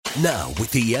Now, with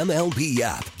the MLB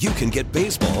app, you can get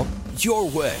baseball your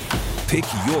way. Pick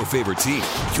your favorite team,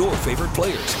 your favorite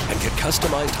players, and get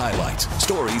customized highlights,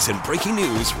 stories, and breaking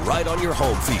news right on your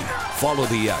home feed. Follow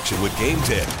the action with Game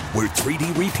 10, where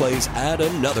 3D replays add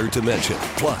another dimension.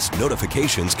 Plus,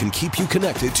 notifications can keep you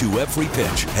connected to every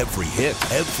pitch, every hit,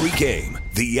 every game.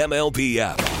 The MLB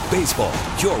app. Baseball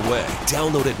your way.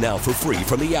 Download it now for free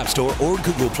from the App Store or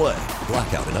Google Play.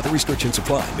 Blackout and other restrictions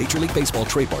apply. Major League Baseball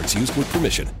trademarks used with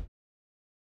permission.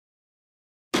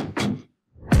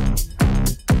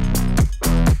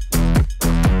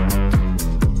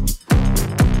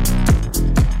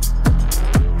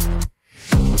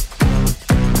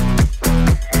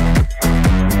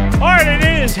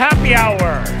 Happy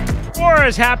hour, or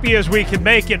as happy as we can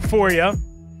make it for you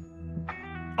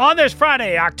on this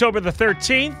Friday, October the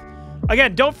 13th.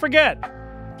 Again, don't forget,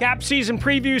 Cap Season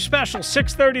Preview Special,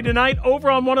 6:30 tonight over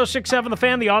on 106.7 The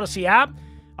Fan, the Odyssey app.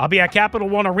 I'll be at Capital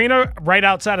One Arena right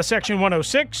outside of Section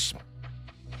 106,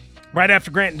 right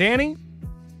after Grant and Danny.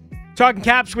 Talking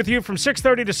Caps with you from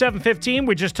 6:30 to 7:15.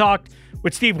 We just talked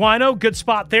with Steve Wino. Good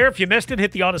spot there. If you missed it,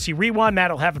 hit the Odyssey Rewind.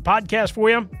 Matt will have a podcast for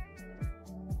you.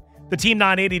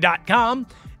 theteam980.com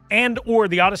and or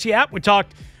the Odyssey app. We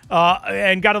talked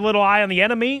and got a little eye on the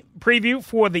enemy preview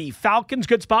for the Falcons.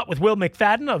 Good spot with Will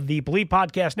McFadden of the Believe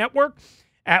Podcast Network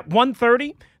at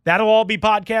 1:30. That'll all be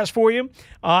podcast for you.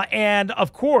 And,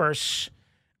 of course,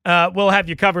 we'll have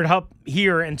you covered up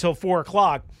here until 4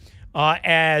 o'clock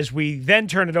as we then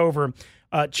turn it over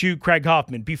to Craig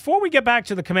Hoffman. Before we get back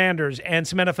to the Commanders and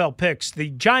some NFL picks, the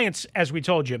Giants, as we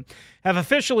told you, have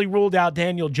officially ruled out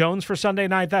Daniel Jones for Sunday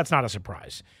night. That's not a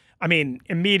surprise. I mean,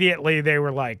 immediately they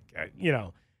were like,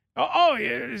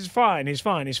 he's fine.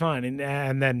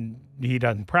 And then he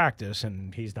doesn't practice,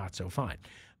 and he's not so fine.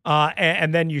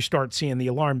 And then you start seeing the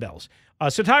alarm bells.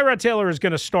 So Tyrod Taylor is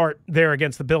going to start there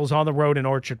against the Bills on the road in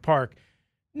Orchard Park.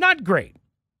 Not great.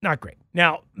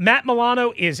 Now, Matt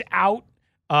Milano is out.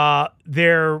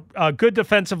 Their good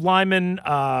defensive lineman,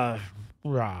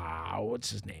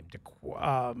 what's his name?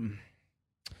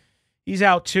 He's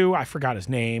out too. I forgot his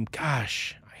name.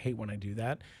 Gosh, I hate when I do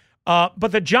that.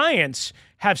 But the Giants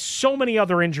have so many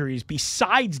other injuries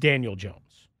besides Daniel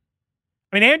Jones.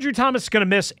 I mean, Andrew Thomas is going to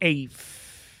miss a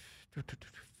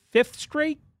fifth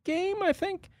straight game, I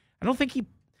think. I don't think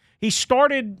he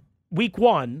started week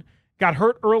 1, got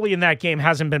hurt early in that game,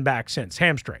 hasn't been back since,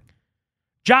 hamstring.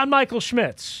 John Michael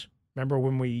Schmitz, remember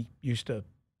when we used to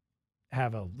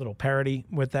have a little parody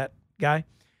with that guy?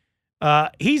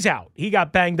 He's out. He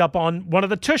got banged up on one of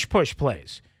the tush-push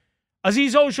plays.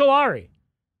 Azeez Ojulari,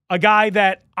 a guy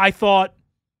that I thought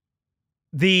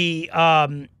the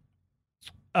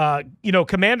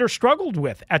Commander struggled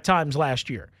with at times last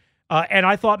year. And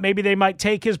I thought maybe they might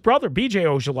take his brother, B.J.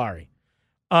 Ojulari.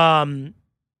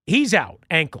 He's out,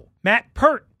 ankle. Matt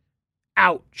Pert,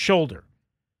 out, shoulder.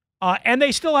 And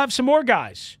they still have some more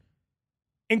guys,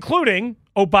 including,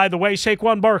 by the way,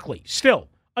 Saquon Barkley. Still,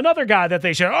 another guy that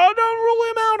they said, don't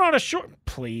rule him out on a short.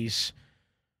 Please,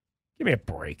 give me a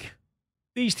break.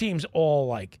 These teams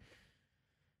all,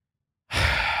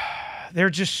 they're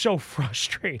just so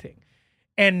frustrating.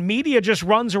 And media just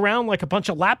runs around like a bunch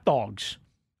of lapdogs.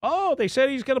 Oh, they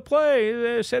said he's going to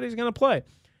play.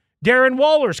 Darren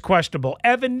Waller's questionable.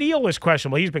 Evan Neal is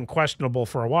questionable. He's been questionable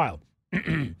for a while.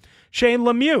 Shane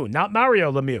Lemieux, not Mario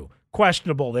Lemieux,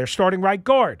 questionable. They're starting right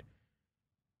guard.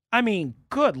 I mean,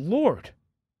 good Lord.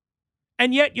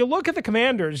 And yet you look at the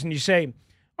Commanders and you say,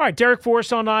 all right, Derek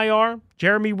Forrest on IR,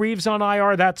 Jeremy Reeves on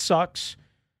IR, that sucks.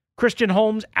 Christian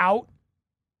Holmes out.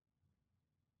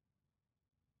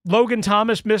 Logan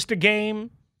Thomas missed a game.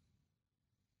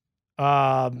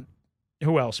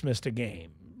 Who else missed a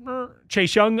game?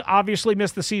 Chase Young obviously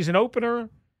missed the season opener.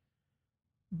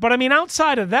 But, I mean,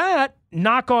 outside of that,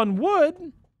 knock on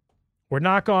wood, or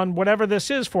knock on whatever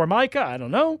this is for Micah, I don't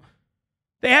know.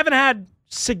 They haven't had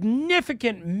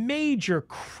significant, major,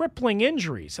 crippling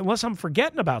injuries, unless I'm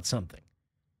forgetting about something.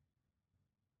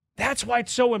 That's why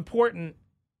it's so important.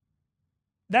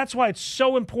 That's why it's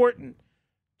so important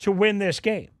to win this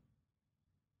game.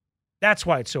 That's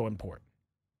why it's so important.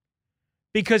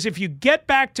 Because if you get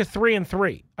back to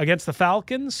 3-3 against the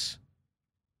Falcons,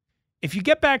 if you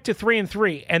get back to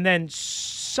 3-3 and then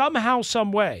somehow,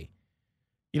 some way,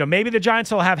 maybe the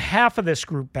Giants will have half of this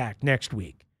group back next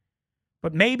week.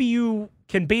 But maybe you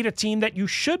can beat a team that you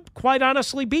should quite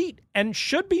honestly beat and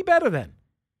should be better than.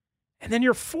 And then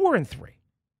you're 4-3.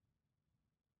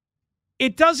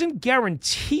 It doesn't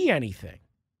guarantee anything.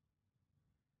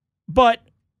 But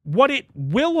what it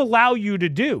will allow you to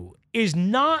do is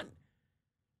not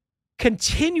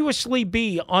continuously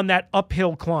be on that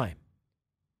uphill climb.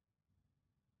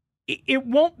 it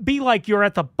won't be like you're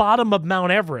at the bottom of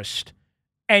Mount Everest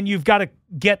and you've got to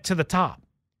get to the top.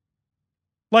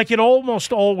 Like it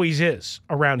almost always is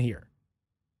around here.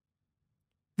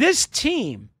 This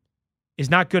team is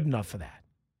not good enough for that.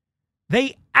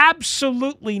 They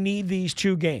absolutely need these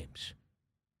 2 games.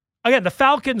 Again, the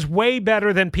Falcons way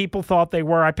better than people thought they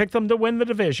were. I picked them to win the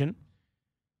division.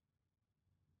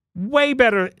 Way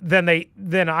better than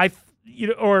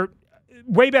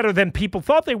way better than people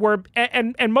thought they were.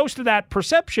 And most of that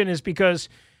perception is because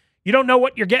you don't know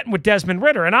what you're getting with Desmond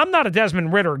Ridder. And I'm not a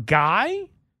Desmond Ridder guy,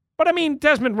 but I mean,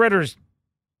 Desmond Ridder's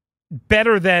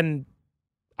better than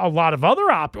a lot of other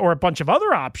or a bunch of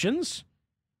other options.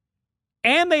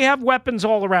 And they have weapons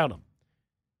all around them.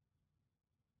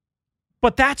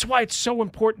 But that's why it's so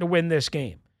important to win this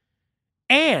game.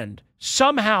 And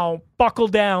somehow buckle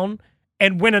down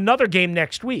and win another game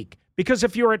next week. Because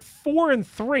if you're at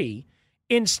 4-3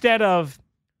 instead of,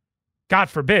 God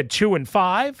forbid,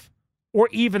 2-5 or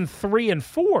even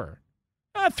 3-4,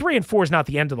 3-4 is not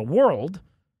the end of the world.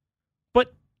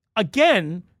 But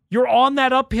again, you're on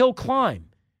that uphill climb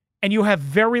and you have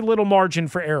very little margin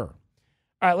for error.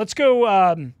 All right, let's go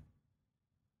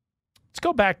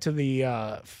back to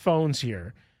the phones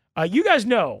here. You guys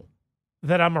know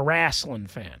that I'm a wrestling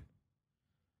fan.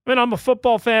 I mean, I'm a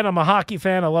football fan. I'm a hockey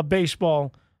fan. I love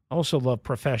baseball. I also love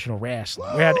professional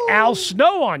wrestling. We had Al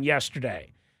Snow on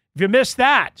yesterday. If you missed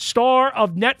that, star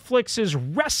of Netflix's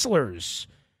Wrestlers,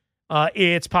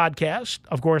 its podcast,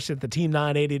 of course, at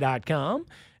theteam980.com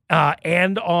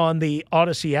and on the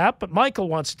Odyssey app. But Michael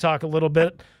wants to talk a little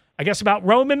bit, I guess, about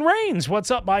Roman Reigns.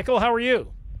 What's up, Michael? How are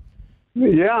you?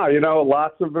 Yeah,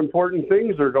 lots of important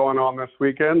things are going on this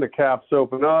weekend. The Caps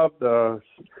open up. The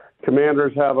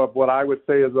Commanders have what I would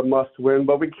say is a must-win,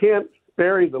 but we can't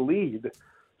bury the lead,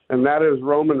 and that is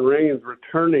Roman Reigns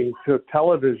returning to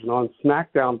television on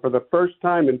Smackdown for the first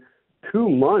time in 2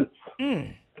 months.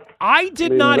 I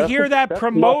did not hear that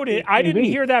promoted. I didn't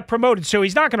hear that promoted. So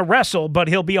he's not going to wrestle, but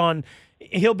he'll be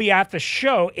at the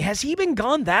show. Has he been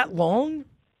gone that long?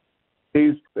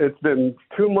 It's been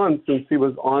 2 months since he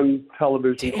was on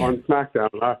television on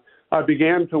SmackDown. I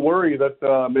began to worry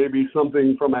that maybe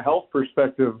something from a health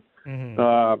perspective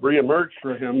reemerged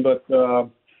for him, but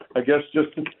I guess just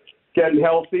getting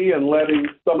healthy and letting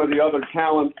some of the other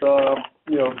talent,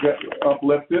 get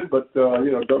uplifted. But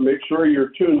don't make sure you're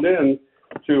tuned in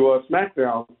to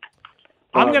SmackDown.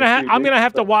 I'm gonna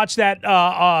have to watch that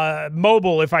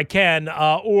mobile if I can,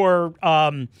 or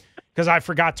because I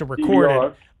forgot to record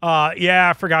it.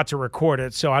 I forgot to record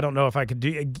it, so I don't know if I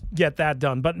could get that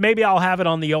done. But maybe I'll have it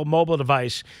on the old mobile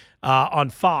device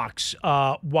on Fox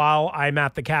while I'm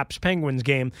at the Caps-Penguins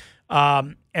game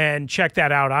and check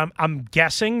that out. I'm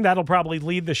guessing that'll probably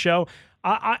lead the show.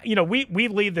 We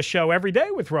lead the show every day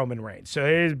with Roman Reigns, so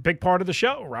it's a big part of the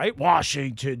show, right?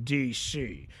 Washington,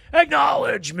 D.C.,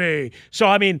 acknowledge me. So,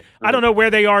 I mean, I don't know where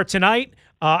they are tonight.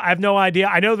 I have no idea.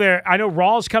 I know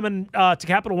Raw's coming to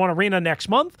Capital One Arena next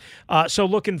month, so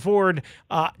looking forward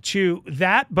to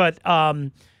that. But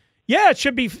it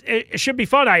should be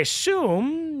fun. I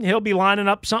assume he'll be lining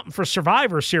up something for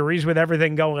Survivor Series with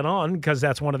everything going on because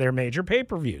that's one of their major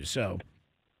pay-per-views. So,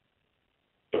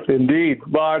 indeed.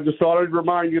 Well, I just thought I'd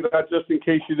remind you that just in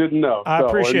case you didn't know. I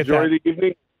appreciate that. Enjoy the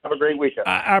evening. Have a great weekend.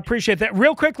 I appreciate that.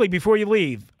 Real quickly before you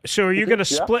leave, so are you going to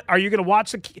split? Are you going to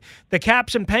watch the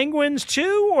Caps and Penguins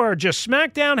too, or just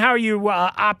SmackDown? How are you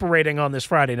operating on this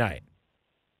Friday night?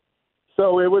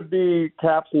 So it would be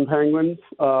Caps and Penguins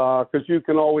because you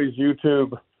can always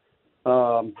YouTube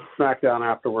SmackDown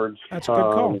afterwards. That's a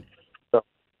good call.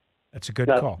 That's a good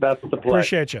call. That's the play.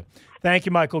 Appreciate you. Thank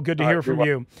you, Michael. Good to hear from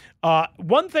you.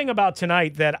 One thing about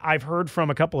tonight that I've heard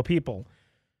from a couple of people,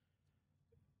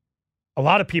 a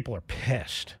lot of people are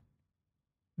pissed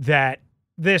that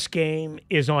this game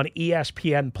is on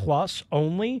ESPN Plus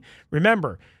only.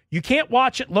 Remember, you can't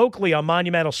watch it locally on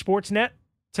Monumental Sportsnet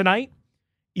tonight.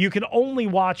 You can only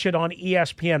watch it on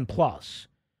ESPN Plus,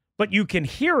 but you can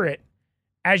hear it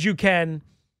as you can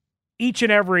each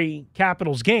and every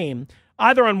Capitals game,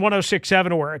 either on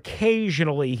 106.7 or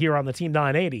occasionally here on the Team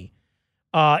 980,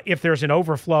 if there's an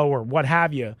overflow or what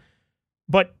have you.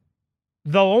 But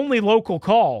the only local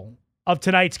call of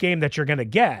tonight's game that you're going to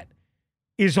get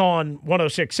is on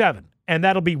 106.7. And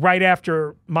that'll be right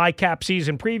after my Cap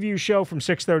season preview show from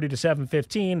 6:30 to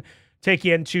 7:15. Take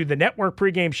you into the network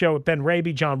pregame show with Ben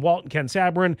Raby, John Walton, Ken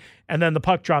Sabrin, and then the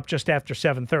puck drop just after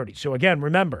 7:30. So again,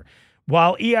 remember,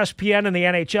 while ESPN and the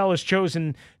NHL has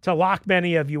chosen to lock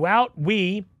many of you out,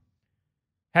 we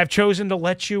have chosen to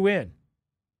let you in.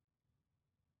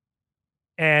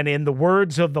 And in the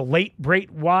words of the late, great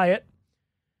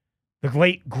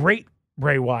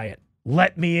Bray Wyatt,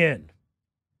 let me in.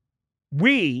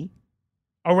 We,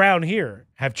 around here,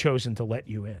 have chosen to let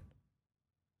you in.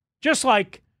 Just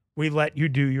like we let you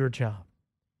do your job.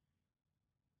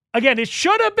 Again, it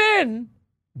should have been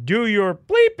do your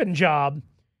bleeping job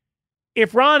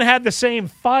if Ron had the same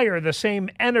fire, the same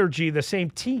energy, the same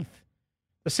teeth,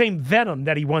 the same venom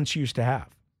that he once used to have.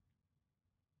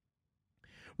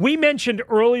 We mentioned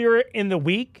earlier in the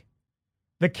week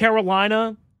the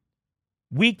Carolina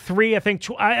week 3, I think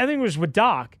it was with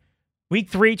Doc, week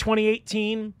 3,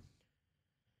 2018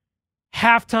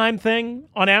 halftime thing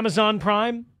on Amazon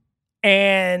Prime.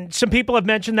 And some people have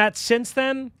mentioned that since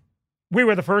then. We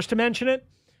were the first to mention it,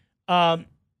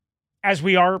 as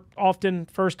we are often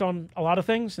first on a lot of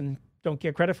things and don't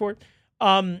get credit for it.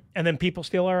 And then people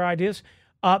steal our ideas.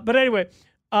 But anyway,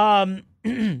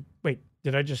 wait,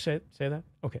 did I just say that?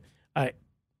 Okay.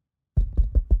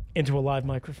 Into a live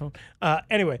microphone.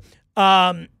 Anyway,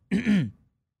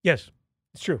 yes,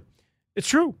 it's true. It's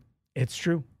true. It's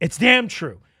true. It's damn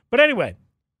true. But anyway,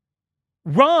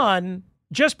 Ron,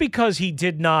 just because he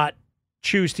did not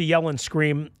choose to yell and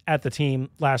scream at the team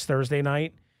last Thursday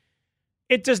night,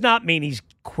 it does not mean he's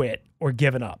quit or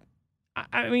given up.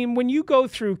 I mean, when you go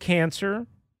through cancer,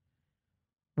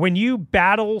 when you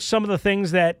battle some of the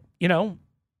things that,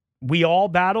 we all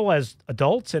battle as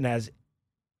adults and as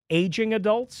aging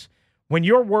adults, when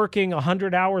you're working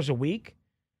 100 hours a week,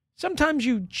 sometimes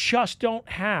you just don't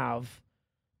have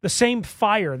the same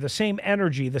fire, the same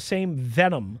energy, the same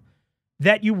venom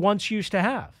that you once used to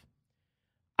have.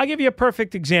 I'll give you a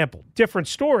perfect example. Different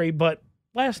story, but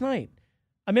last night,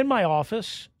 I'm in my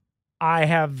office. I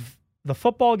have the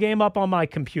football game up on my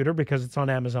computer because it's on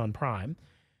Amazon Prime.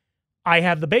 I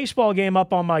have the baseball game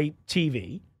up on my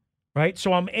TV, right?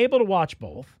 So I'm able to watch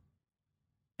both.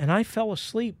 And I fell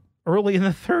asleep early in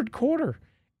the third quarter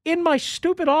in my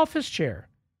stupid office chair.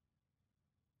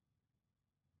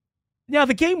 Now,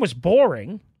 the game was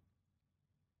boring.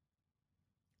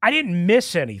 I didn't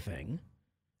miss anything.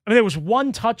 I mean, there was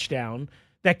one touchdown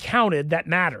that counted, that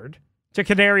mattered, to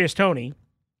Kadarius Toney,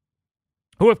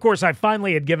 who, of course, I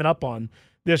finally had given up on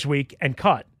this week and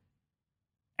cut.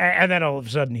 And then all of a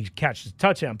sudden he catches a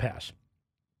touchdown pass.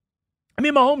 I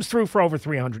mean, Mahomes threw for over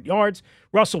 300 yards.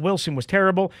 Russell Wilson was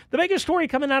terrible. The biggest story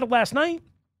coming out of last night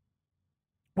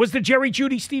was the Jerry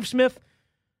Jeudy, Steve Smith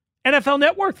NFL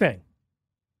Network thing.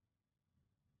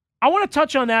 I want to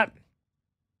touch on that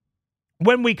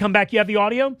when we come back. You have the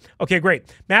audio? Okay, great.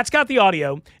 Matt's got the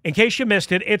audio. In case you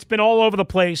missed it, it's been all over the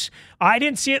place. I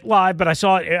didn't see it live, but I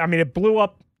saw it. I mean, it blew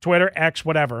up Twitter, X,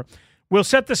 whatever. We'll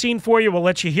set the scene for you. We'll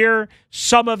let you hear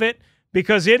some of it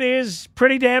because it is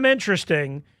pretty damn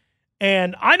interesting.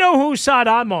 And I know whose side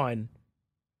I'm on.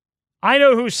 I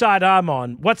know whose side I'm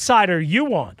on. What side are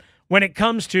you on when it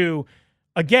comes to,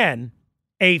 again,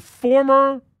 a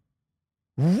former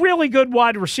really good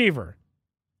wide receiver,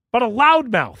 but a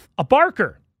loudmouth, a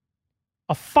barker,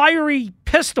 a fiery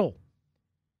pistol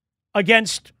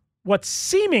against what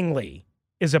seemingly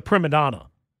is a prima donna,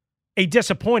 a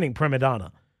disappointing prima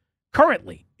donna,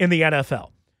 currently in the NFL.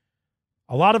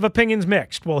 A lot of opinions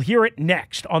mixed. We'll hear it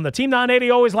next on the Team 980,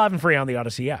 always live and free on the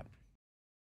Odyssey app.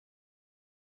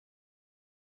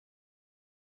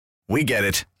 We get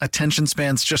it. Attention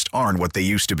spans just aren't what they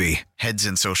used to be. Heads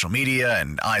in social media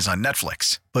and eyes on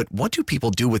Netflix. But what do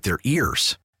people do with their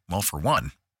ears? Well, for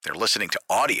one, they're listening to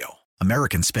audio.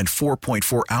 Americans spend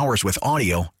 4.4 hours with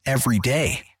audio every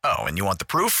day. Oh, and you want the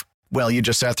proof? Well, you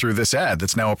just sat through this ad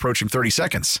that's now approaching 30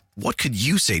 seconds. What could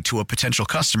you say to a potential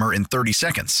customer in 30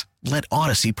 seconds? Let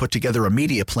Odyssey put together a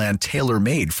media plan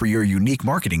tailor-made for your unique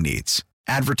marketing needs.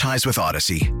 Advertise with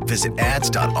Odyssey. Visit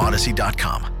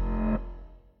ads.odyssey.com.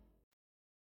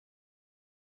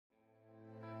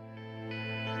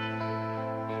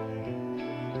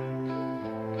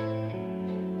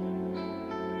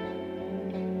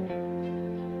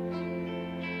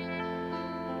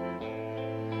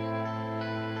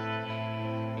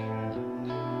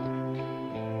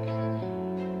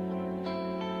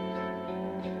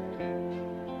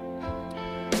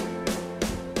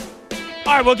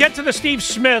 All right, we'll get to the Steve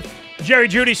Smith, Jerry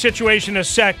Jeudy situation in a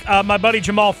sec. My buddy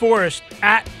Jamal Forrest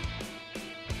at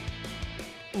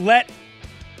Let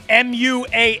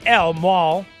MUAL,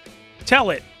 Maul,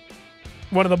 tell it.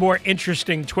 One of the more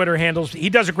interesting Twitter handles. He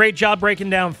does a great job breaking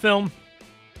down film.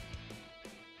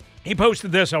 He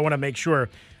posted this. I want to make sure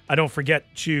I don't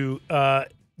forget to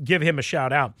give him a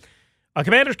shout out.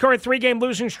 Commanders' current 3-game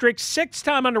losing streak, 6th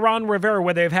time under Ron Rivera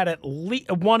where they've had at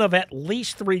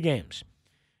least 3 games.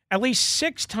 At least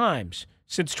 6 times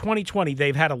since 2020,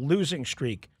 they've had a losing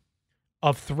streak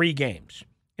of 3 games.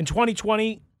 In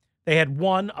 2020, they had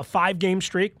 1, a 5-game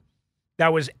streak.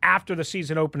 That was after the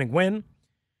season opening win.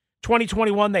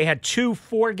 2021, they had 2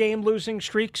 4-game losing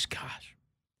streaks. Gosh.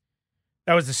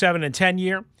 That was the 7 and 10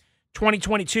 year.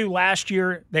 2022, last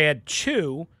year, they had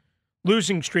 2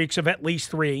 losing streaks of at least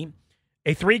 3,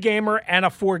 a 3-gamer and a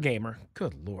 4-gamer.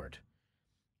 Good Lord.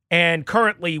 And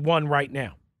currently 1 right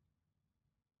now.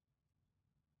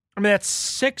 I mean, that's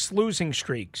 6 losing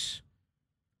streaks.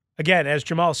 Again, as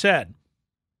Jamal said,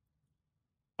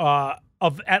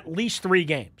 of at least 3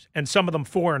 games, and some of them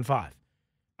 4 and 5.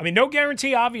 I mean, no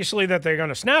guarantee, obviously, that they're going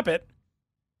to snap it.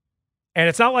 And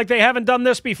it's not like they haven't done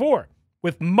this before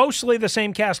with mostly the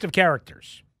same cast of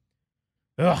characters.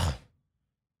 Ugh.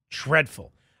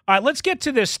 Dreadful. All right, let's get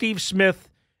to this Steve Smith,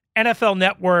 NFL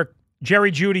Network,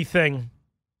 Jerry Jeudy thing.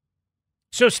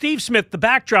 So Steve Smith, the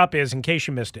backdrop is, in case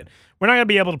you missed it, we're not going to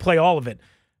be able to play all of it.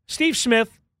 Steve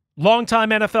Smith,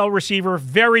 longtime NFL receiver,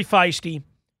 very feisty.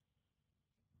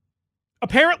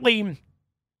 Apparently,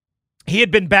 he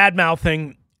had been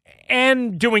bad-mouthing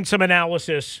and doing some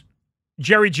analysis,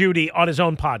 Jerry Jeudy, on his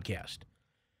own podcast.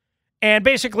 And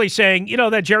basically saying,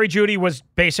 that Jerry Jeudy was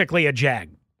basically a jag,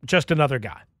 just another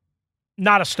guy.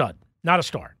 Not a stud, not a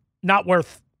star, not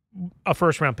worth a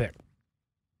first-round pick.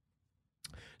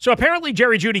 So apparently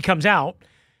Jerry Jeudy comes out,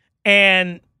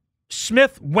 and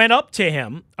Smith went up to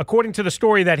him, according to the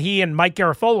story that he and Mike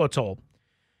Garafolo told,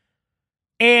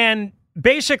 and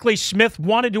basically Smith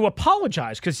wanted to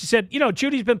apologize because he said,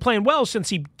 Judy's been playing well since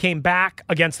he came back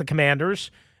against the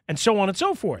Commanders and so on and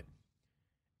so forth.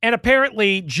 And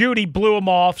apparently Jeudy blew him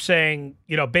off saying,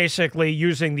 basically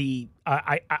using the,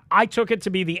 I took it to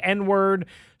be the N-word.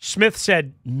 Smith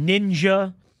said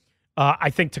ninja, I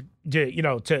think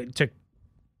to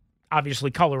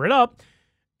obviously color it up.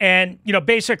 And,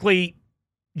 basically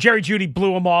Jerry Jeudy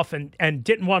blew him off and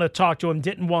didn't want to talk to him,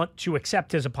 didn't want to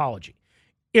accept his apology.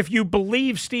 If you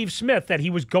believe Steve Smith that he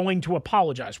was going to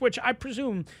apologize, which I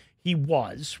presume he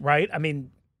was, right? I mean,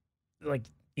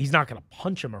 he's not going to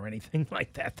punch him or anything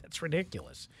like that. That's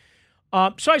ridiculous.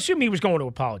 So I assume he was going to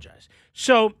apologize.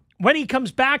 So when he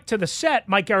comes back to the set,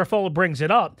 Mike Garafolo brings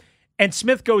it up, and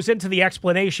Smith goes into the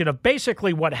explanation of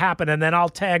basically what happened, and then I'll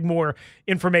tag more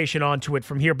information onto it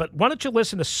from here. But why don't you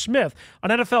listen to Smith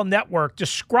on NFL Network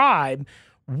describe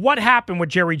what happened with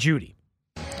Jerry Jeudy?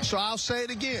 So I'll say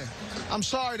it again. I'm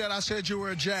sorry that I said you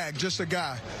were a jag, just a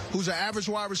guy who's an average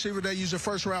wide receiver that used a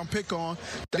first-round pick on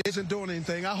that isn't doing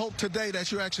anything. I hope today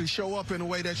that you actually show up in a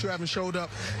way that you haven't showed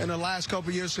up in the last couple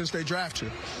of years since they drafted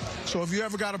you. So if you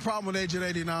ever got a problem with Agent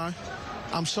 89,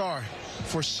 I'm sorry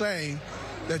for saying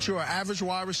that you're an average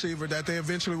wide receiver that they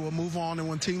eventually will move on. And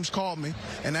when teams call me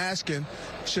and asking,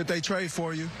 should they trade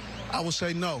for you, I will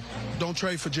say no, don't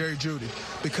trade for Jerry Jeudy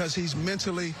because he's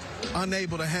mentally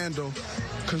unable to handle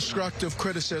constructive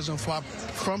criticism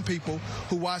from people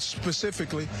who watch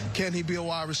specifically, can he be a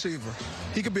wide receiver?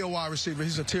 He could be a wide receiver.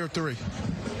 He's a tier 3.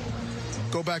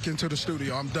 Go back into the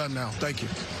studio. I'm done now. Thank you.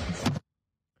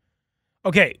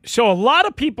 Okay, so a lot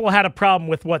of people had a problem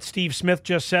with what Steve Smith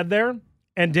just said there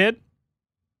and did.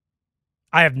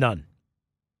 I have none.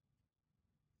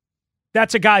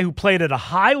 That's a guy who played at a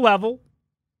high level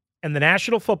in the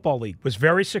National Football League, was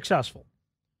very successful.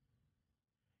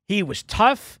 He was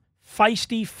tough,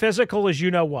 feisty, physical as you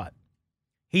know what.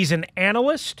 He's an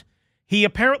analyst. He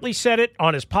apparently said it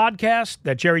on his podcast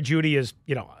that Jerry Jeudy is,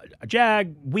 a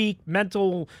jag, weak,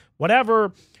 mental,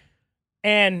 whatever,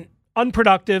 and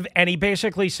unproductive. And he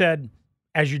basically said,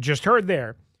 as you just heard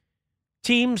there,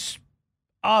 teams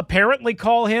apparently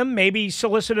call him, maybe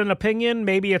solicit an opinion.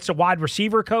 Maybe it's a wide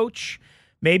receiver coach.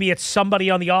 Maybe it's somebody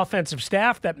on the offensive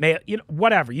staff that may,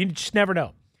 whatever. You just never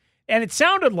know. And it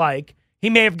sounded like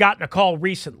he may have gotten a call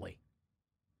recently,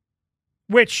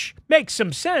 which makes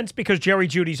some sense because Jerry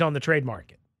Jeudy's on the trade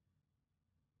market.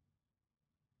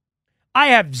 I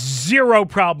have zero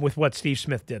problem with what Steve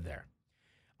Smith did there.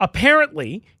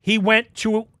 Apparently, he went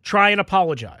to try and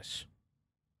apologize.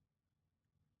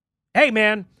 Hey,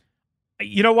 man,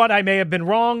 you know what? I may have been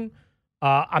wrong.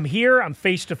 I'm here. I'm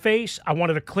face-to-face. I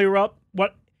wanted to clear up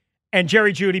what. And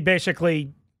Jerry Jeudy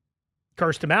basically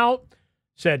cursed him out,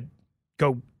 said,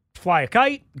 go fly a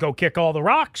kite, go kick all the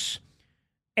rocks,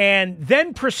 and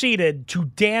then proceeded to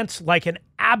dance like an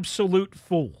absolute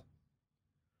fool.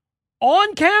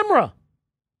 On camera,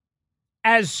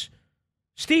 as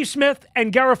Steve Smith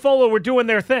and Garafolo were doing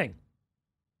their thing.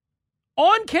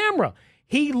 On camera.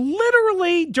 He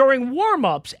literally, during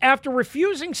warm-ups, after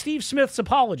refusing Steve Smith's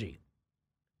apology,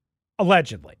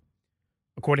 allegedly,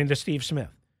 according to Steve Smith,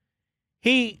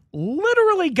 he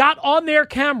literally got on their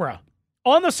camera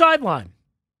on the sideline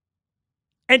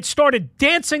and started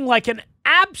dancing like an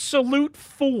absolute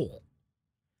fool.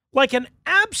 Like an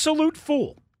absolute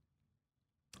fool.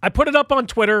 I put it up on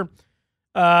Twitter.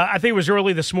 I think it was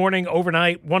early this morning,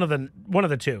 overnight, one of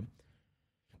the two.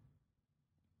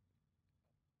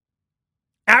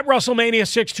 At WrestleMania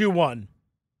 621.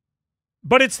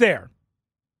 But it's there.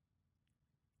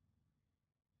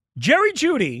 Jerry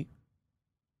Jeudy,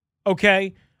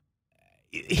 okay,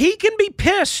 he can be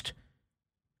pissed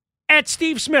at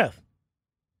Steve Smith.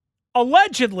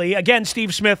 Allegedly, again,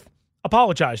 Steve Smith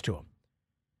apologized to him.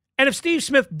 And if Steve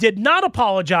Smith did not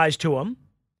apologize to him,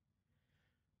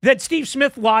 then Steve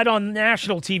Smith lied on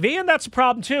national TV, and that's a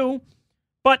problem too.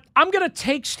 But I'm going to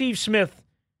take Steve Smith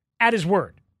at his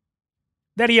word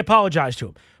that he apologized to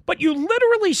him. But you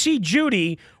literally see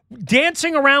Jeudy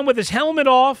dancing around with his helmet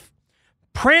off,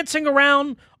 prancing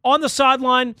around on the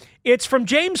sideline. It's from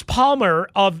James Palmer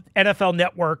of NFL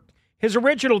Network, his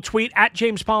original tweet at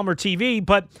James Palmer TV,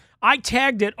 but I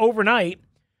tagged it overnight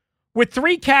with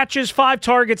 3 catches, 5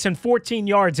 targets, and 14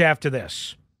 yards after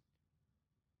this.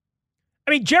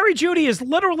 I mean, Jerry Jeudy is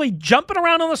literally jumping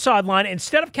around on the sideline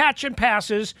instead of catching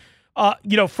passes,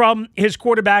 from his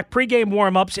quarterback, pregame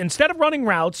warm-ups, instead of running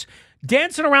routes,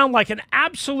 dancing around like an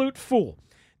absolute fool.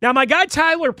 Now, my guy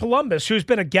Tyler Columbus, who's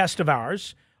been a guest of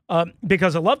ours,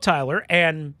 because I love Tyler,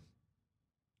 and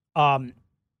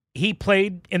he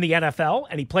played in the NFL,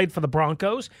 and he played for the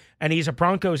Broncos, and he's a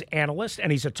Broncos analyst,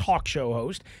 and he's a talk show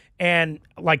host, and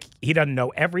he doesn't know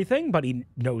everything, but he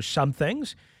knows some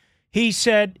things. He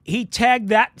said he tagged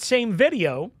that same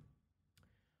video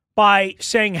by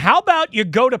saying, how about you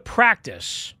go to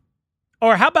practice,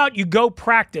 or how about you go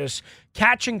practice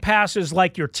catching passes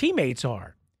like your teammates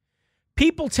are?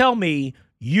 People tell me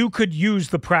you could use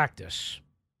the practice.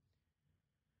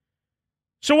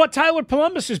 So what Tyler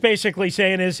Columbus is basically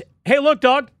saying is, hey, look,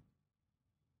 dog,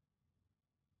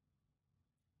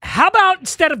 how about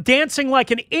instead of dancing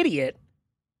like an idiot,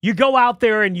 you go out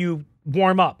there and you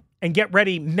warm up and get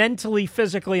ready mentally,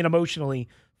 physically, and emotionally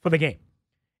for the game.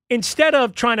 Instead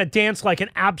of trying to dance like an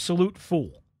absolute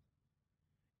fool.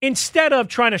 Instead of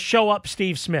trying to show up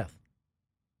Steve Smith.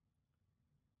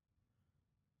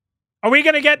 Are we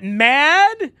going to get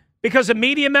mad because a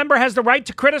media member has the right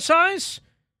to criticize?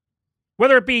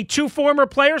 Whether it be 2 former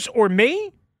players or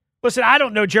me? Listen, I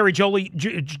don't know Jerry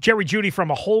Jeudy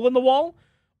from a hole in the wall.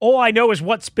 All I know is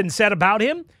what's been said about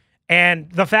him.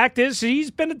 And the fact is,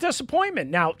 he's been a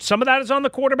disappointment. Now, some of that is on the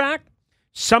quarterback.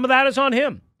 Some of that is on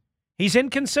him. He's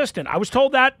inconsistent. I was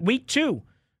told that week 2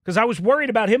 because I was worried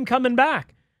about him coming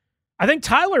back. I think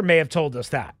Tyler may have told us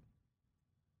that.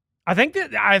 I think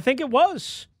it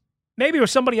was. Maybe it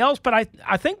was somebody else, but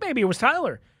I think maybe it was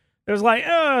Tyler. It was like,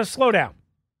 slow down.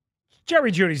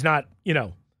 Jerry Jeudy's not,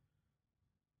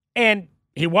 And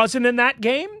he wasn't in that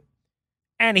game,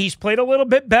 and he's played a little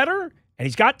bit better, and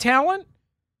he's got talent,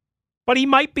 but he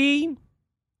might be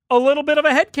a little bit of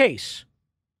a head case.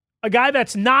 A guy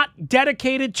that's not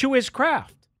dedicated to his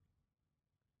craft.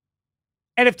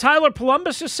 And if Tyler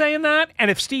Columbus is saying that,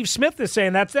 and if Steve Smith is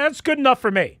saying that, that's good enough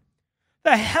for me.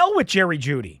 The hell with Jerry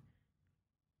Jeudy.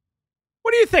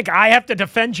 What do you think? I have to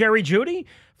defend Jerry Jeudy?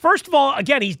 First of all,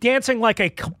 again, he's dancing like a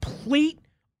complete,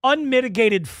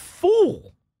 unmitigated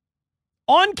fool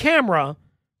on camera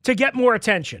to get more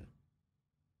attention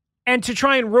and to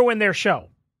try and ruin their show.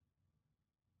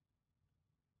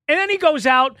 And then he goes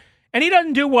out and he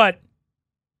doesn't do what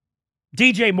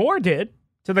DJ Moore did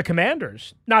to the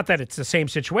Commanders. Not that it's the same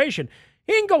situation.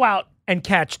 He didn't go out and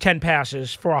catch 10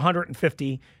 passes for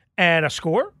 150 and a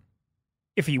score.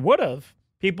 If he would have,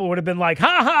 people would have been like,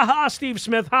 ha, ha, ha, Steve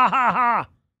Smith, ha, ha, ha.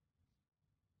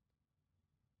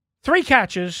 3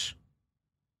 catches,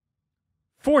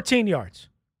 14 yards,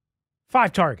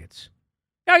 5 targets.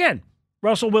 Now again,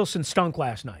 Russell Wilson stunk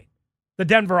last night. The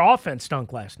Denver offense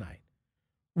stunk last night.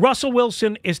 Russell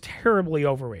Wilson is terribly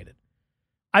overrated.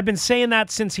 I've been saying that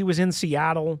since he was in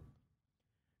Seattle.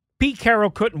 Pete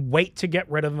Carroll couldn't wait to get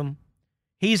rid of him.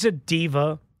 He's a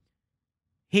diva.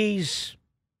 He's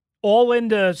all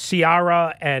into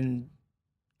Ciara and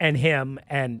him,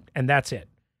 and that's it.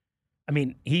 I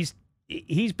mean, he's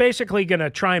basically going to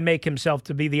try and make himself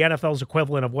to be the NFL's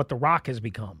equivalent of what The Rock has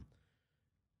become.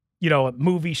 A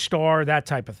movie star, that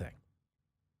type of thing.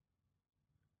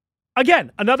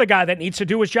 Again, another guy that needs to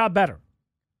do his job better.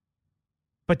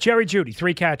 But Jerry Jeudy,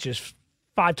 3 catches,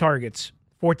 5 targets,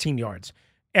 14 yards.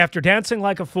 After dancing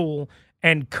like a fool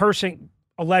and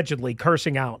allegedly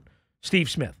cursing out Steve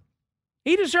Smith.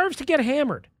 He deserves to get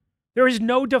hammered. There is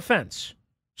no defense.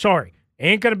 Sorry,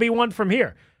 ain't going to be one from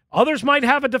here. Others might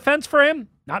have a defense for him,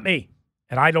 not me.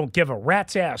 And I don't give a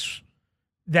rat's ass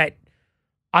that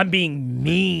I'm being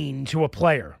mean to a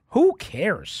player. Who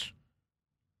cares?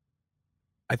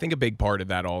 I think a big part of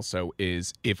that also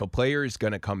is if a player is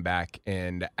going to come back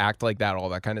and act like that, all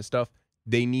that kind of stuff,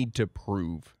 they need to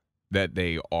prove that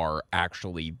they are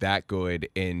actually that good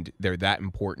and they're that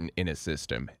important in a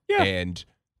system. Yeah. And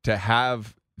to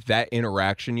have that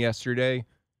interaction yesterday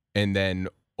and then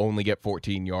only get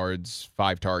 14 yards,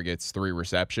 5 targets, 3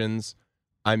 receptions,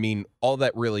 I mean, all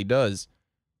that really does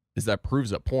is that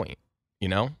proves a point, you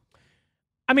know?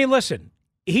 I mean, listen,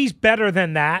 he's better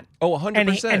than that. Oh,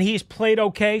 100%. And he's played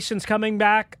okay since coming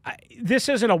back. This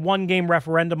isn't a one-game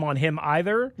referendum on him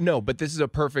either. No, but this is a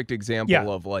perfect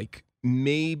example of, like,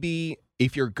 maybe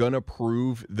if you're going to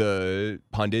prove the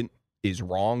pundit is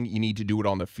wrong, you need to do it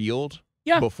on the field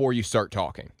before you start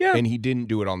talking. Yeah. And he didn't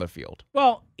do it on the field.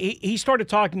 Well, he started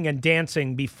talking and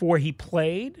dancing before he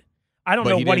played. I don't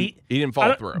know what he didn't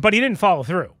follow through. But he didn't follow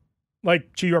through,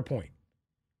 like, to your point.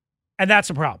 And that's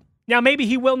a problem. Now, maybe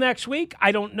he will next week.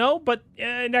 I don't know, but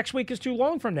next week is too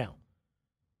long from now.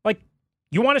 Like,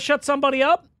 you want to shut somebody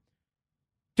up?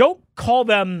 Don't call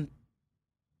them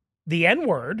the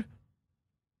N-word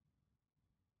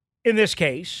in this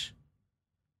case.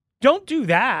 Don't do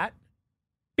that.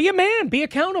 Be a man. Be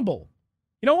accountable.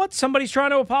 You know what? Somebody's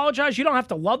trying to apologize. You don't have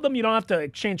to love them. You don't have to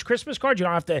exchange Christmas cards. You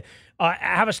don't have to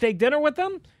have a steak dinner with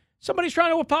them. Somebody's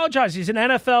trying to apologize. He's an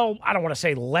NFL, I don't want to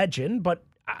say legend, but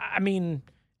I mean,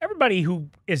 everybody who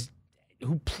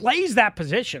plays that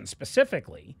position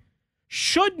specifically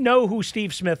should know who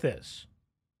Steve Smith is.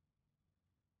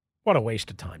 What a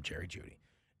waste of time, Jerry Jeudy.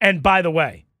 And by the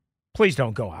way, please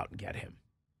don't go out and get him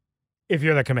if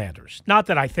you're the Commanders. Not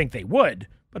that I think they would,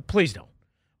 but please don't.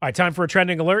 All right, time for a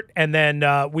trending alert, and then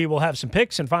we will have some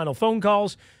picks and final phone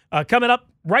calls coming up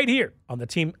right here on the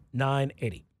Team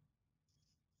 980.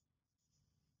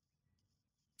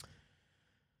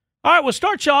 All right, we'll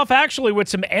start you off actually with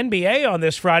some NBA on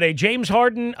this Friday. James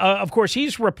Harden, of course,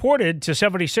 he's reported to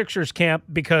 76ers camp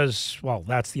because, well,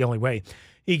 that's the only way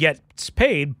he gets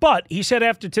paid. But he said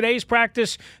after today's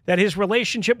practice that his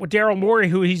relationship with Daryl Morey,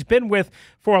 who he's been with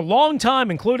for a long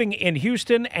time, including in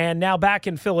Houston and now back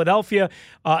in Philadelphia,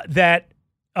 that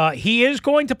he is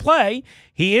going to play.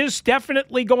 He is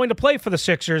definitely going to play for the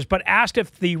Sixers, but asked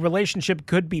if the relationship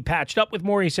could be patched up with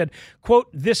Morey. He said, quote,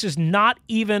 "This is not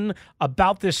even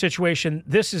about this situation.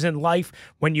 This is in life.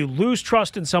 When you lose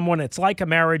trust in someone, it's like a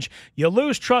marriage. You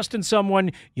lose trust in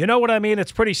someone. You know what I mean?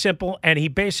 It's pretty simple." And he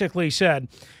basically said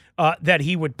that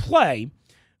he would play,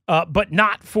 but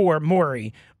not for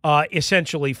Morey,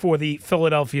 essentially for the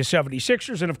Philadelphia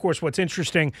 76ers. And, of course, what's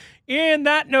interesting in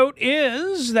that note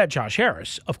is that Josh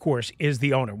Harris, of course, is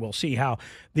the owner. We'll see how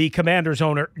the Commanders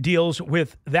owner deals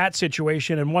with that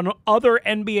situation. And one other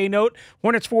NBA note,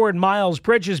 Hornets forward Miles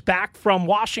Bridges back from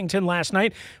Washington last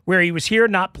night, where he was here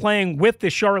not playing with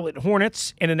the Charlotte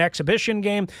Hornets in an exhibition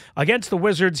game against the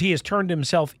Wizards. He has turned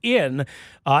himself in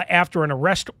after an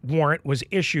arrest warrant was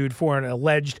issued for an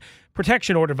alleged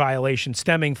protection order violation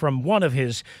stemming from one of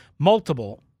his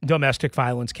multiple domestic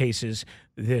violence cases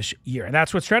this year. And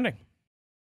that's what's trending.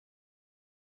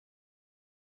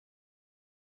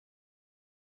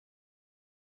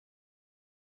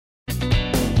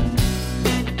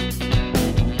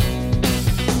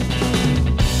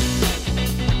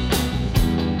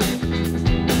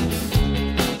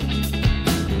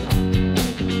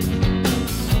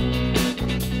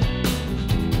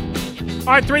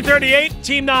 All right, 3:38,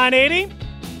 Team 980.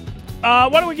 Why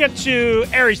don't we get to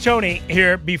Aries Tony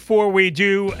here before we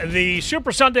do the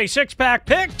Super Sunday Sixpack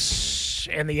picks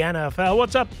in the NFL?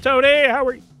 What's up, Tony? How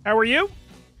are you?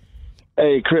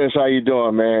 Hey, Chris, how you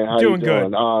doing, man? How Doing you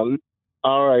doing? good.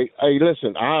 All right. Hey,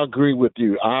 listen, I agree with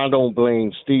you. I don't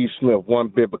blame Steve Smith one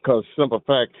bit because, simple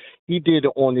fact, he did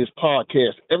it on his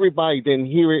podcast. Everybody didn't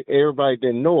hear it. Everybody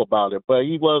didn't know about it. But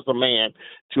he was a man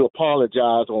to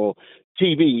apologize on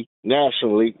TV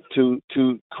nationally to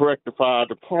rectify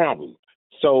the problem.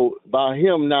 So by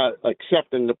him not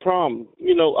accepting the problem,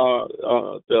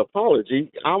 the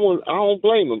apology, I don't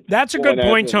blame him. That's a good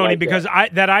point, Tony, like because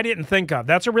I didn't think of.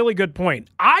 That's a really good point.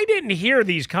 I didn't hear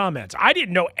these comments. I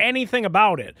didn't know anything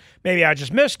about it. Maybe I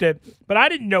just missed it, but I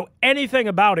didn't know anything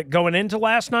about it going into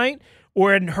last night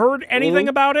or hadn't heard anything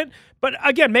about it. But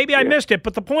again, maybe I missed it.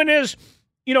 But the point is,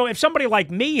 if somebody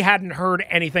like me hadn't heard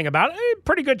anything about it,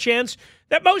 pretty good chance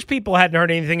that most people hadn't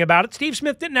heard anything about it. Steve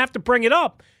Smith didn't have to bring it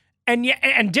up and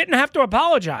didn't have to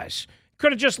apologize.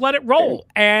 Could have just let it roll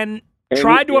and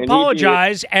tried to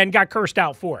apologize and got cursed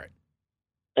out for it.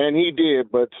 And he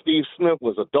did, but Steve Smith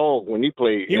was a dog when he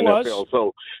played NFL.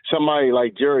 So somebody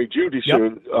like Jerry Jeudy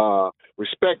should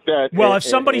respect that. Well, if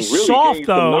somebody's really soft, gain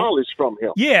though, some knowledge from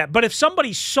him. Yeah, but if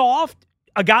somebody's soft,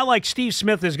 a guy like Steve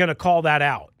Smith is going to call that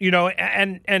out,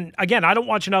 and again, I don't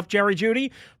watch enough Jerry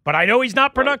Jeudy, but I know he's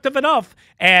not productive enough.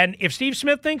 And if Steve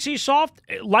Smith thinks he's soft,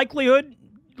 likely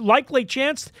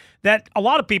chance that a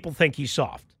lot of people think he's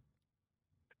soft.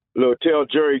 Look, tell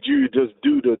Jerry Jeudy just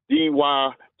do the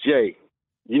DYJ.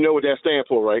 You know what that stands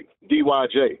for, right?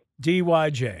 DYJ.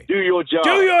 DYJ. Do your job.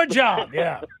 Do your job,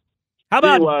 yeah. How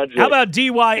about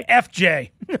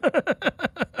DYFJ?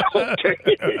 Okay.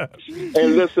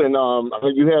 And listen,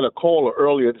 you had a caller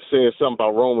earlier that said something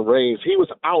about Roman Reigns. He was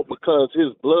out because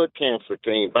his blood cancer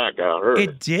came back, I heard.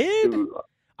 It did?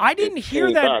 I didn't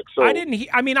hear that. Back, so.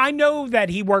 I know that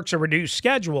he works a reduced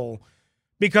schedule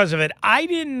because of it. I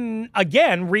didn't,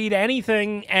 again, read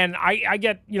anything, and I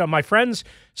get, my friends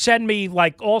send me,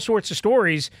 like, all sorts of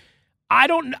stories.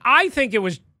 I think it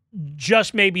was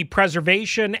just maybe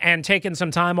preservation and taking some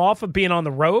time off of being on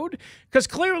the road, because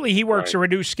clearly he works a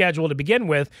reduced schedule to begin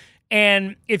with.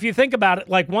 And if you think about it,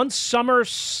 like one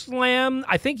SummerSlam,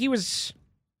 I think he was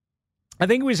at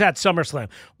SummerSlam.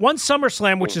 One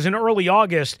SummerSlam, which is in early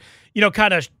August,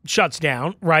 kind of shuts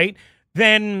down, right?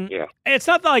 Then it's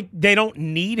not like they don't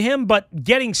need him, but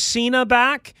getting Cena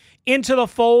back into the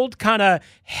fold kind of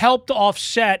helped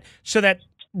offset so that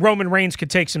Roman Reigns could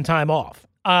take some time off.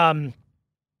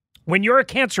 When you're a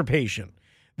cancer patient,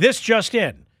 this just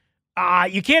in,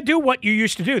 you can't do what you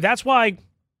used to do. That's why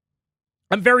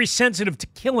I'm very sensitive to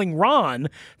killing Ron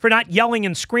for not yelling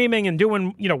and screaming and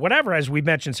doing, whatever, as we've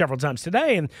mentioned several times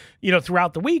today and,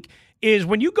 throughout the week, is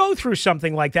when you go through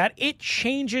something like that, it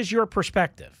changes your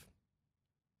perspective.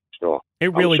 Sure.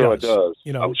 It really does.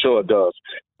 I'm sure it does.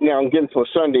 Now, I'm getting for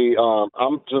Sunday.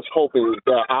 I'm just hoping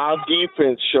that our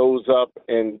defense shows up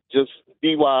and just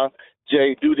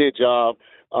DYJ, do their job.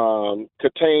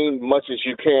 Contain much as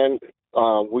you can.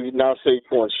 We not say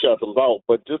going to shut them out,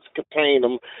 but just contain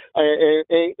them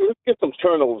and let's get some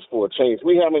turnovers for a change.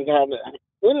 We haven't had.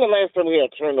 When the last time we had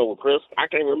turnover, Chris? I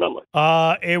can't remember.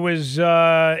 It was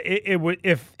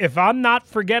if I'm not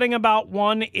forgetting about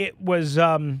one, it was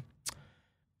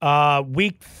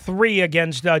week 3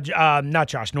 against not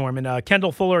Josh Norman,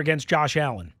 Kendall Fuller against Josh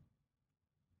Allen.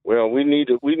 Well, we need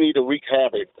to wreak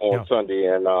havoc on Sunday,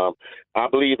 and I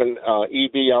believe in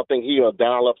EB. I think he'll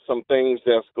dial up some things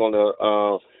that's going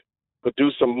to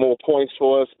produce some more points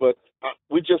for us. But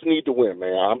we just need to win,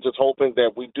 man. I'm just hoping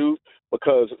that we do,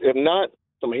 because if not,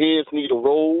 some heads need to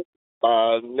roll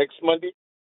next Monday.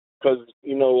 Because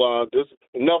this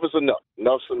enough is enough.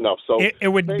 Enough's enough. So it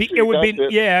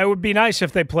would be nice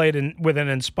if they played with an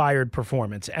inspired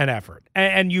performance and effort,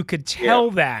 and you could tell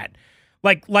that.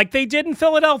 Like they did in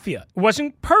Philadelphia. It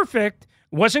wasn't perfect,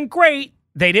 wasn't great.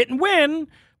 They didn't win,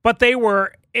 but it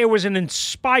was an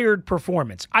inspired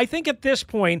performance. I think at this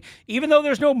point, even though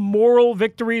there's no moral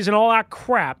victories and all that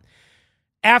crap,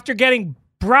 after getting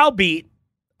browbeat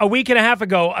a week and a half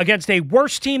ago against a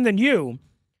worse team than you,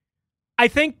 I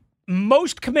think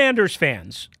most Commanders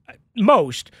fans,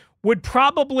 would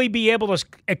probably be able to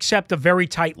accept a very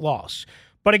tight loss.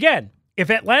 But again, if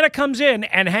Atlanta comes in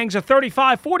and hangs a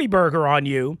 35-40 burger on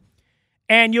you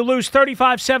and you lose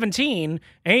 35-17,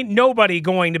 ain't nobody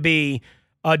going to be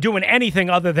doing anything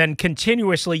other than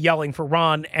continuously yelling for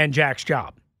Ron and Jack's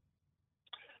job.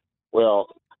 Well,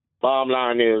 bottom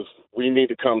line is we need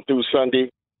to come through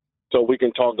Sunday so we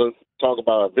can talk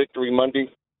about a victory Monday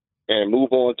and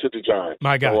move on to the Giants.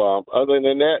 My God. So, other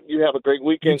than that, you have a great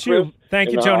weekend, Chris.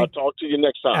 Thank you, Tony. I'll talk to you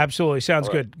next time. Absolutely. Sounds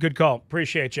good. Good call.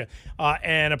 Appreciate you.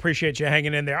 And appreciate you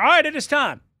hanging in there. All right, it is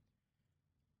time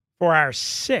for our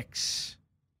 6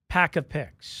 pack of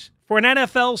picks for an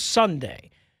NFL Sunday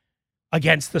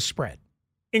against the spread,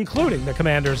 including the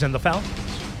Commanders and the Falcons.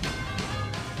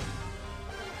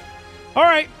 All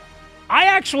right. I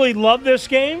actually love this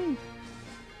game,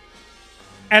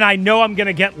 and I know I'm going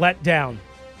to get let down.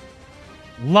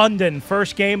 London,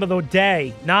 first game of the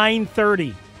day,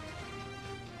 9:30.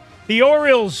 The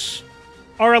Orioles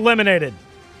are eliminated.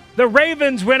 The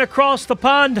Ravens win across the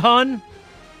pond, hun.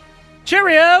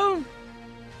 Cheerio!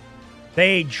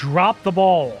 They dropped the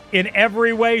ball in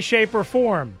every way, shape, or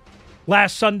form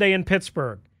last Sunday in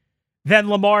Pittsburgh. Then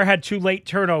Lamar had 2 late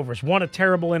turnovers, one a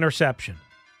terrible interception.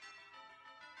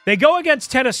 They go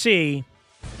against Tennessee,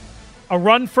 a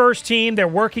run-first team. They're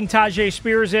working Tajay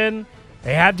Spears in.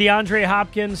 They have DeAndre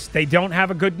Hopkins. They don't have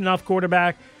a good enough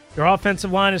quarterback. Their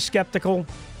offensive line is skeptical.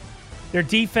 Their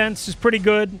defense is pretty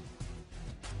good.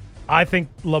 I think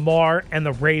Lamar and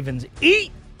the Ravens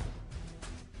eat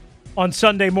on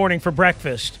Sunday morning for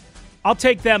breakfast. I'll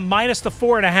take them minus the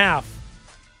 4.5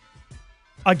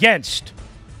 against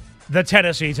the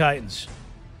Tennessee Titans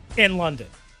in London.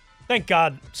 Thank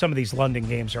God some of these London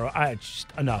games are just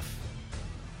enough.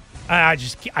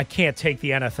 I can't take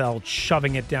the NFL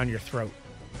shoving it down your throat.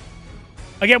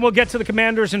 Again, we'll get to the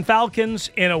Commanders and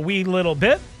Falcons in a wee little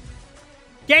bit.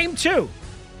 Game 2.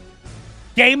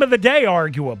 Game of the day,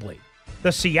 arguably.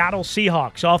 The Seattle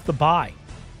Seahawks off the bye.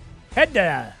 Head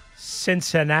to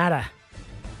Cincinnati,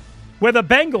 where the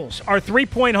Bengals are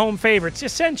 3-point home favorites,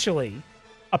 essentially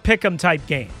a pick-em type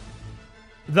game.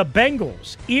 The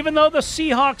Bengals, even though the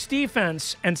Seahawks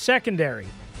defense and secondary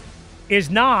is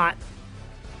not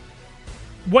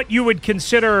what you would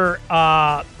consider,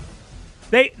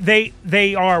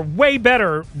 they are way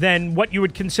better than what you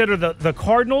would consider the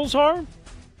Cardinals are,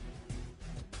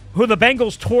 who the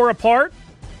Bengals tore apart,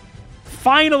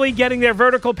 finally getting their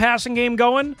vertical passing game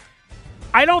going.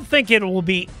 I don't think it will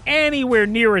be anywhere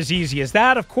near as easy as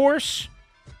that, of course.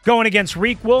 Going against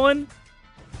Reek Woolen,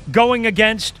 going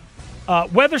against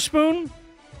Weatherspoon,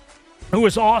 who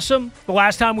was awesome the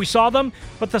last time we saw them.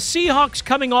 But the Seahawks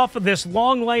coming off of this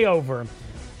long layover,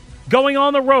 going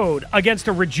on the road against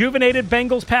a rejuvenated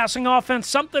Bengals passing offense,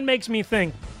 something makes me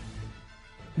think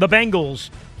the Bengals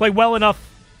play well enough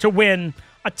to win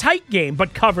a tight game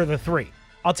but cover the 3.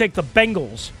 I'll take the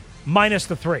Bengals minus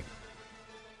the 3.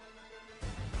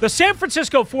 The San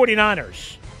Francisco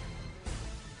 49ers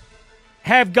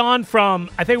have gone from,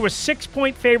 I think it was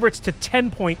 6-point favorites to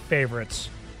 10-point favorites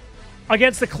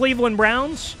against the Cleveland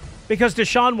Browns because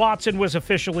Deshaun Watson was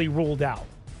officially ruled out.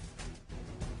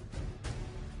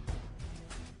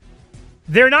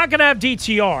 They're not going to have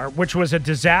DTR, which was a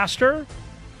disaster,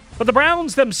 but the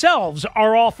Browns themselves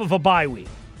are off of a bye week.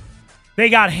 They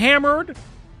got hammered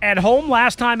at home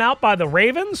last time out by the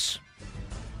Ravens.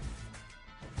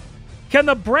 Can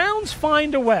the Browns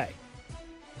find a way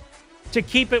to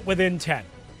keep it within 10?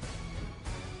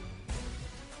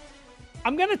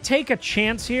 I'm going to take a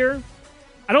chance here.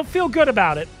 I don't feel good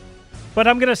about it, but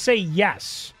I'm going to say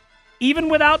yes. Even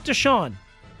without Deshaun,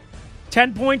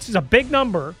 10 points is a big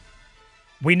number.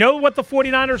 We know what the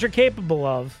 49ers are capable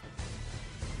of,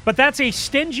 but that's a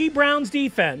stingy Browns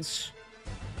defense.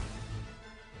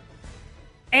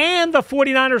 And the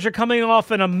 49ers are coming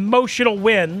off an emotional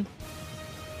win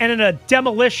and in a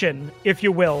demolition, if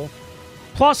you will,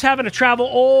 plus having to travel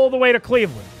all the way to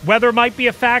Cleveland. Weather might be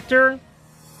a factor.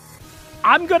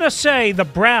 I'm going to say the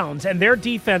Browns and their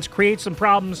defense create some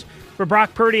problems for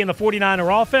Brock Purdy and the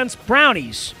 49er offense.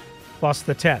 Brownies plus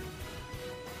the 10.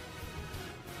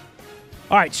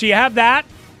 All right, so you have that.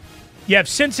 You have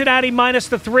Cincinnati minus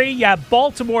the 3. You have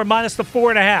Baltimore minus the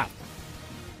 4.5.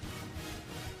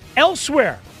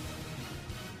 Elsewhere,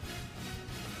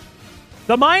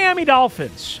 the Miami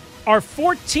Dolphins are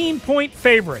 14-point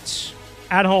favorites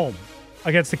at home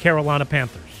against the Carolina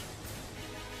Panthers.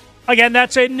 Again,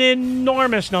 that's an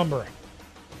enormous number.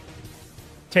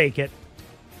 Take it.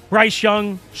 Bryce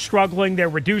Young struggling. They're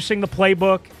reducing the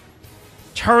playbook.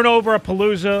 Turnover at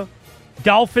Palooza.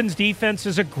 Dolphins defense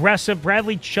is aggressive.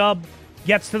 Bradley Chubb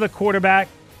gets to the quarterback.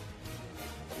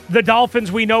 The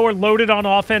Dolphins, we know, are loaded on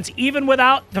offense, even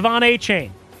without Devon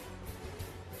Achane.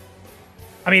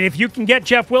 I mean, if you can get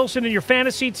Jeff Wilson in your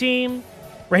fantasy team,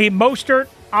 Raheem Mostert,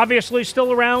 obviously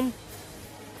still around,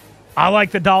 I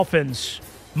like the Dolphins.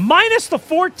 Minus the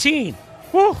 14.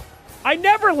 Whew, I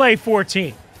never lay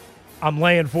 14. I'm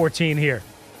laying 14 here.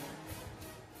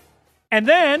 And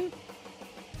then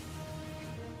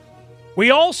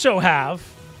we also have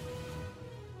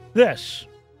this.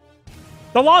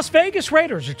 The Las Vegas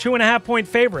Raiders are 2.5-point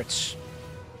favorites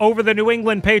over the New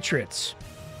England Patriots.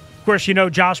 Of course, you know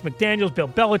Josh McDaniels, Bill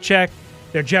Belichick,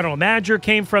 their general manager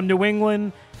came from New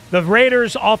England. The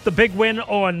Raiders off the big win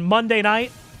on Monday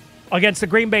night against the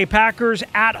Green Bay Packers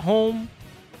at home.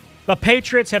 The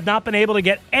Patriots have not been able to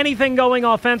get anything going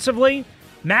offensively.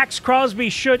 Max Crosby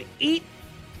should eat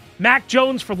Mac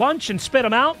Jones for lunch and spit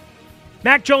him out.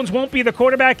 Mac Jones won't be the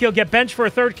quarterback. He'll get benched for a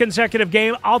third consecutive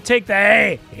game. I'll take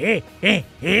the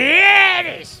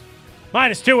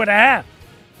minus 2.5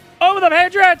 over the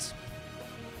Patriots.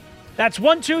 That's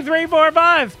 1, 2, 3, 4,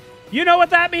 5. You know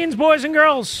what that means, boys and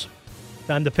girls.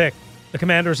 Time to pick the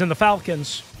Commanders and the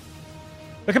Falcons.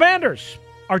 The Commanders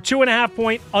are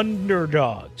 2.5-point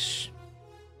underdogs.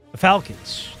 The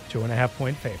Falcons,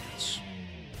 2.5-point favorites.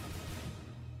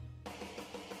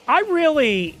 I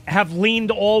really have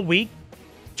leaned all week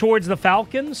towards the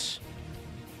Falcons,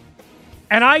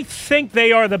 and I think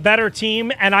they are the better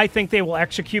team, and I think they will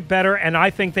execute better, and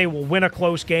I think they will win a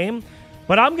close game.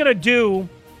 But I'm going to do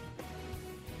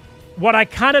what I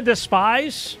kind of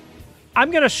despise. I'm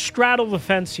going to straddle the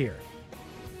fence here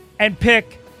and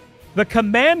pick the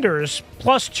Commanders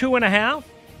plus 2.5,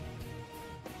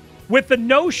 with the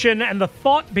notion and the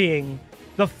thought being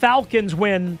the Falcons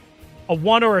win a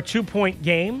 1 or a 2-point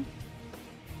game.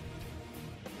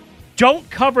 don't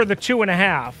cover the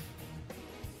 2.5,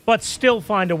 but still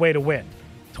find a way to win.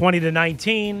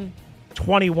 20-19,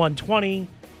 21-20.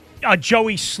 A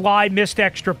Joey Sly missed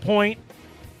extra point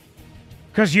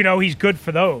because, he's good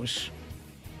for those.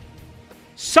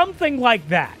 Something like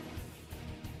that.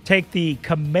 Take the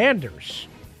Commanders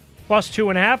plus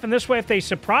 2.5, and this way if they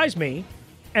surprise me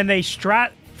and they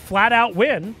flat out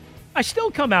win, I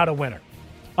still come out a winner.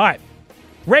 All right.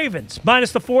 Ravens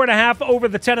minus the 4.5 over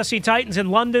the Tennessee Titans in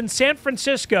London. San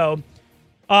Francisco,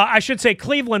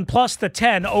 Cleveland plus the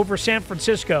 10 over San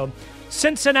Francisco.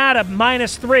 Cincinnati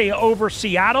minus 3 over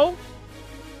Seattle.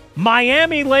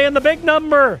 Miami laying the big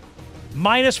number.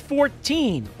 Minus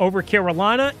 14 over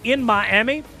Carolina in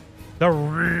Miami. The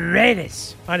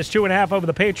Raiders minus 2.5 over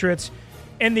the Patriots.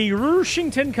 And the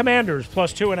Washington Commanders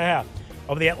plus 2.5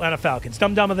 over the Atlanta Falcons.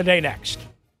 Dum-dum of the day next.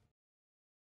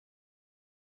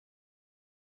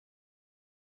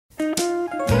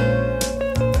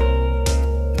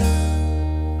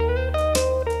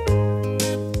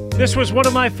 This was one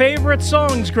of my favorite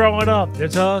songs growing up. They're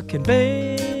talking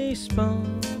baseball.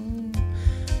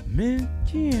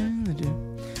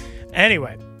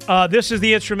 Anyway, this is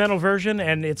the instrumental version,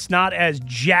 and it's not as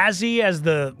jazzy as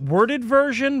the worded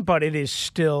version, but it is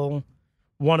still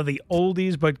one of the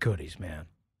oldies but goodies, man.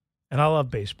 And I love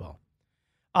baseball.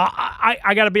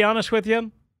 I got to be honest with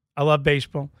you. I love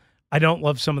baseball. I don't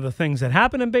love some of the things that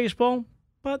happen in baseball,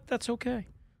 but that's okay.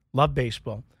 Love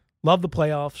baseball. Love the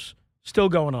playoffs. Still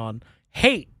going on.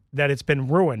 Hate that it's been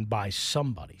ruined by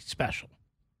somebody special.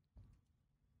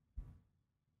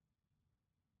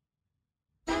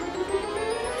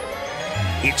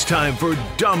 It's time for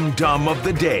Dum Dum of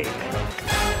the Day.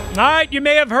 All right, you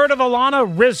may have heard of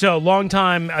Alanna Rizzo,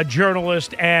 longtime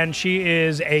journalist, and she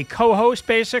is a co-host,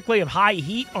 basically, of High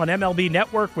Heat on MLB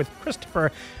Network with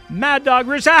Christopher Mad Dog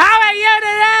Rizzo. How are you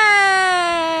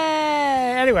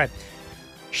today? Anyway,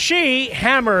 she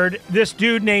hammered this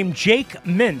dude named Jake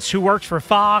Mintz, who works for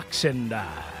Fox and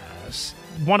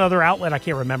one other outlet, I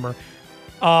can't remember,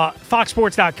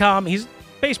 foxsports.com. He's a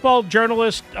baseball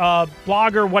journalist,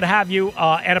 blogger, what have you,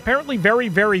 and apparently very,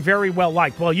 very, very well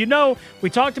liked. Well, we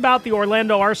talked about the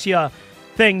Orlando Arcia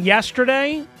thing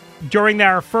yesterday during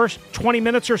our first 20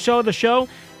 minutes or so of the show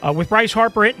with Bryce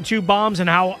Harper hitting 2 bombs and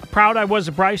how proud I was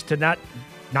of Bryce to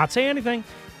not say anything,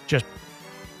 just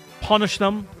punish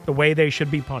them the way they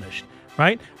should be punished,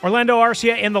 right? Orlando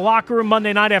Arcia in the locker room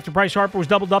Monday night after Bryce Harper was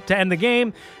doubled up to end the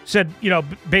game said,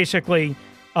 basically,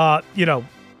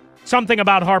 something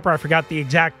about Harper. I forgot the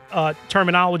exact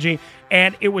terminology.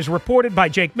 And it was reported by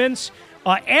Jake Mintz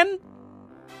and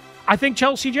I think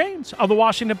Chelsea Janes of the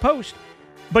Washington Post.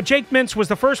 But Jake Mintz was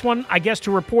the first one, I guess,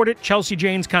 to report it. Chelsea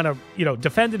Janes kind of,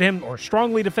 defended him or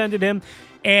strongly defended him.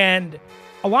 And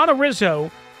Alanna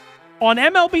Rizzo on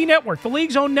MLB Network, the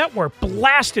league's own network,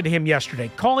 blasted him yesterday,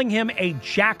 calling him a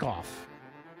jagoff,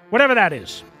 whatever that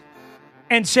is,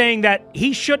 and saying that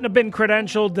he shouldn't have been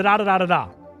credentialed, da-da-da-da-da.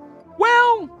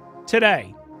 Well,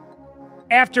 today,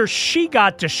 after she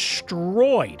got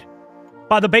destroyed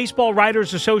by the Baseball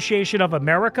Writers Association of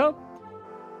America,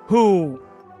 who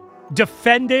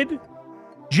defended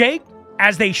Jake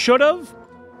as they should have,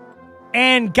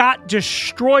 and got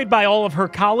destroyed by all of her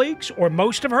colleagues, or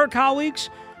most of her colleagues,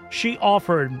 she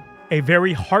offered a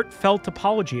very heartfelt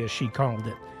apology, as she called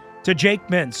it, to Jake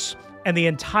Mintz and the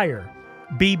entire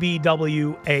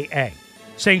BBWAA,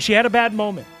 saying she had a bad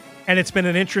moment and it's been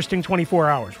an interesting 24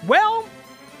 hours. Well,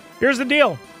 here's the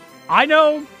deal. I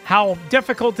know how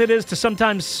difficult it is to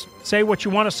sometimes say what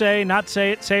you want to say, not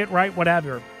say it right,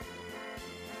 whatever.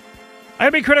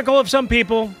 I'd be critical of some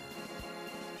people.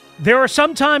 There are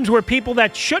some times where people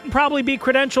that shouldn't probably be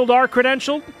credentialed are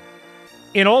credentialed.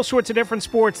 In all sorts of different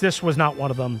sports, this was not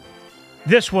one of them.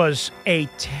 This was a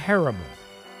terrible,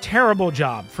 terrible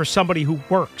job for somebody who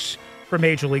works for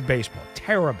Major League Baseball.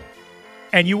 Terrible.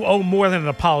 And you owe more than an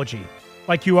apology,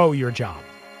 like you owe your job.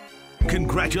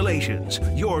 Congratulations.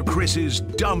 You're Chris's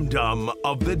Dum Dum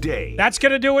of the Day. That's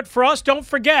going to do it for us. Don't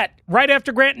forget, right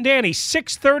after Grant and Danny,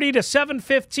 6:30 to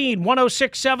 7:15,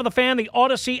 106.7 The Fan, the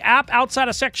Odyssey app, outside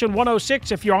of Section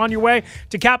 106. If you're on your way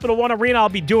to Capital One Arena, I'll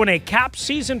be doing a Cap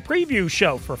season preview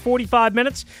show for 45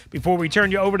 minutes before we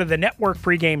turn you over to the network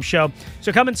pregame show.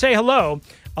 So come and say hello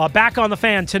back on The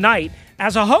Fan tonight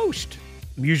as a host.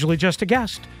 I'm usually just a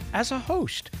guest. As a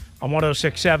host on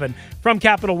 106.7 from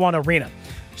Capital One Arena.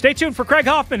 Stay tuned for Craig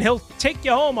Hoffman. He'll take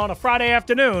you home on a Friday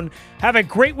afternoon. Have a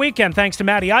great weekend. Thanks to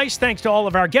Matty Ice. Thanks to all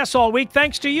of our guests all week.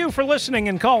 Thanks to you for listening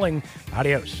and calling.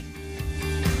 Adios.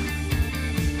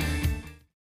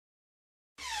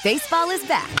 Baseball is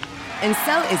back, and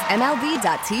so is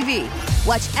MLB.tv.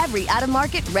 Watch every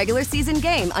out-of-market regular season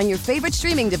game on your favorite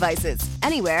streaming devices,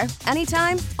 anywhere,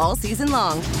 anytime, all season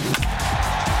long.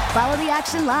 Follow the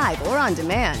action live or on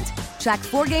demand. Track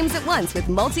 4 games at once with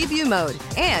multi-view mode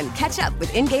and catch up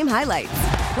with in-game highlights.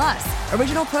 Plus,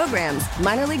 original programs,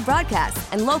 minor league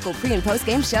broadcasts, and local pre- and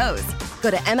post-game shows.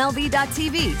 Go to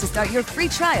MLB.tv to start your free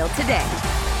trial today.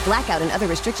 Blackout and other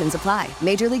restrictions apply.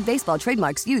 Major League Baseball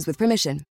trademarks used with permission.